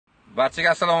Barchaga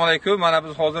assalomu alaykum. Mana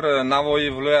biz hozir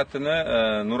Navoiy viloyatini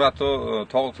Nurato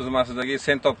tog' tizmasidagi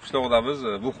Sentоб qishlog'idamiz.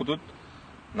 Bu hudud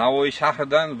Navoiy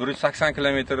shahridan 180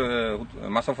 kilometr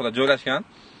masofada joylashgan.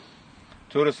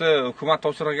 To'g'risi, hukumat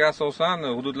topshirig'iga asosan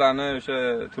hududlarni o'sha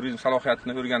turizm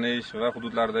salohiyatini o'rganish va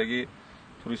hududlardagi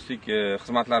turistik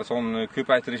xizmatlar sonini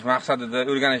ko'paytirish maqsadida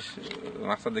o'rganish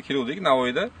maqsadida keldik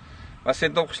Navoiyda. Va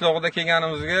Sentоб qishlog'ida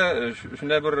kelganimizga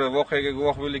shunday bir voqeaga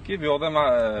guvoh bo'ldikki, bu yoqda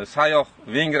sayyoh,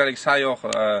 vengriyalik sayyoh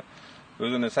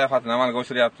o'zini sayohatini amalga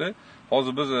oshiryapti.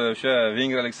 Hozir biz o'sha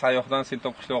vengriyalik sayyohdan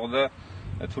Sentоб qishlog'ida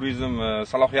turizm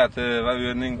salohiyati va u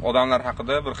yerning odamlari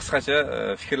haqida bir qisqacha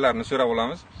fikrlarini so'rab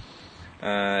olamiz.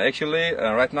 Actually,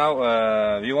 right now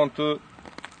we want to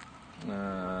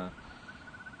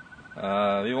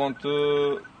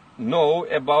know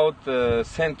about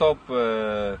Sentоб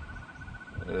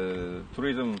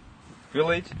tourism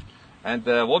village, and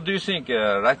what do you think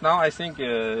right now? I think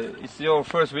it's your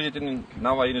first visit in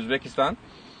Navoiy in Uzbekistan.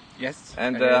 Yes.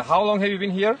 And how long have you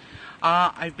been here?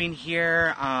 I've been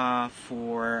here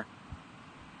for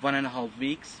 1.5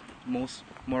 weeks,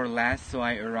 more or less. So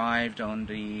I arrived on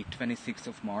the 26th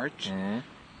of March.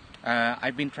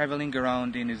 I've been traveling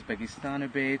around in Uzbekistan a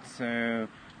bit. So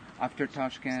after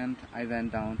Tashkent, I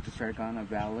went down to Fergana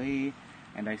Valley,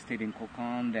 and I stayed in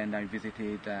Kokand, and I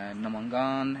visited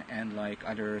Namangan and like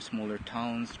other smaller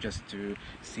towns just to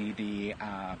see the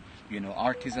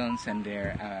artisans and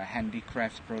their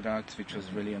handicraft products, which was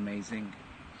really amazing.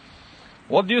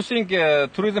 What do you think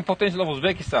tourism potential of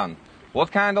Uzbekistan?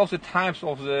 What kind of the types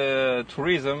of the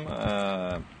tourism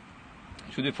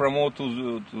should we promote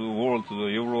to the world, to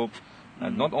Europe,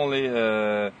 and not only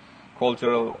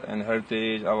cultural and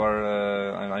heritage,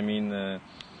 our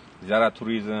Zara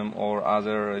tourism or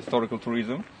other historical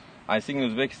tourism? I think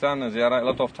in Uzbekistan there are a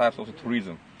lot of types of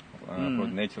tourism,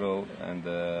 natural and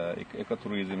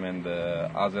ecotourism and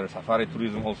other safari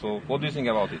tourism also. What do you think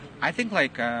about it? I think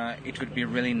it would be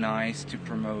really nice to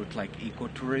promote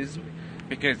ecotourism,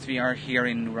 because we are here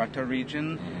in Nurato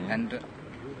region, and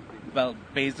well,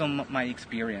 based on my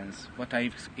experience, what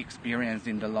I've experienced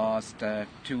in the last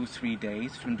 2-3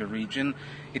 days from the region,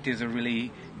 it is a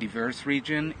really diverse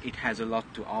region. It has a lot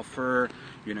to offer.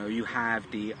 You have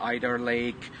the Idar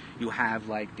Lake, you have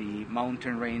the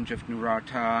mountain range of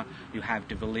Nurata, you have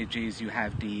the villages, you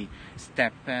have the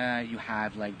steppe, you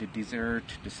have the desert,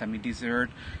 the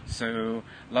semi-desert. So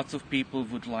lots of people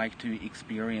would like to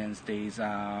experience these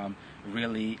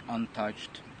really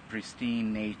untouched,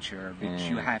 pristine nature which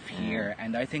you have here,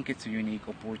 and I think it's a unique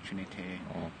opportunity.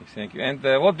 Okay, thank you. And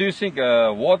what do you think,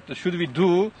 what should we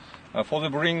do for to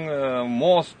bring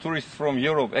most tourists from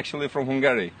Europe, actually from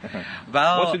Hungary?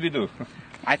 Well, what should we do?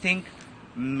 I think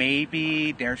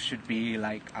maybe there should be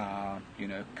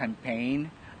campaign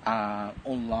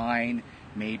online,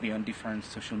 maybe on different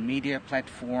social media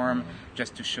platform,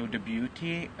 just to show the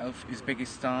beauty of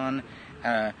Uzbekistan,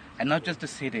 and not just the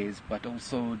cities but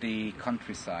also the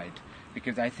countryside,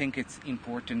 because I think it's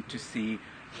important to see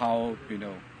how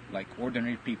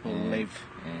ordinary people live,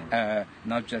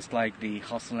 not just the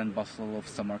hustle and bustle of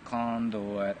Samarkand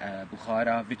or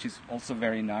Bukhara, which is also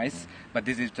very nice, but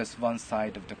this is just one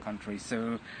side of the country.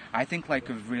 So I think a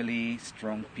really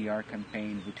strong PR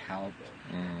campaign would help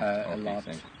a lot.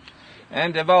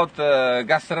 And about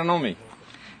gastronomy?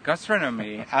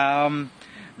 Gastronomy.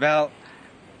 Well,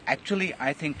 actually,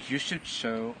 I think you should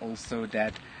show also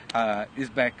that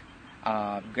Uzbek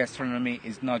gastronomy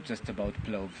is not just about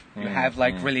plov. You have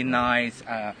really nice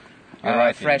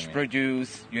fresh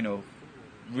produce,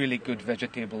 really good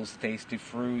vegetables, tasty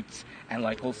fruits, and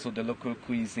also the local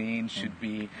cuisine should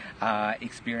be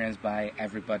experienced by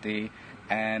everybody.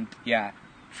 And yeah,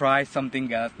 try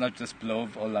something else, not just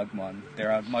plov or lagman.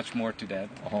 There are much more to that.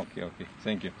 Okay,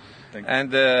 thank you. Thank you.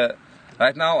 And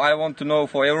right now I want to know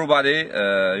for everybody,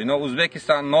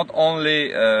 Uzbekistan not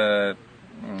only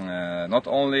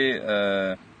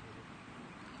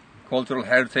cultural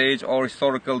heritage or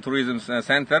historical tourism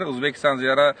center. Uzbekistan,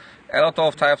 there are a lot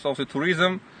of types of the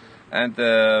tourism, and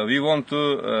we want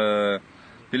to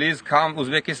please come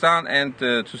Uzbekistan and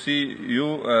to see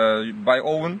you by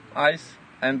own eyes,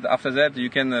 and after that you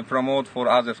can promote for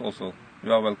others also.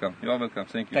 You are welcome.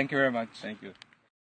 Thank you. Thank you very much. Thank you.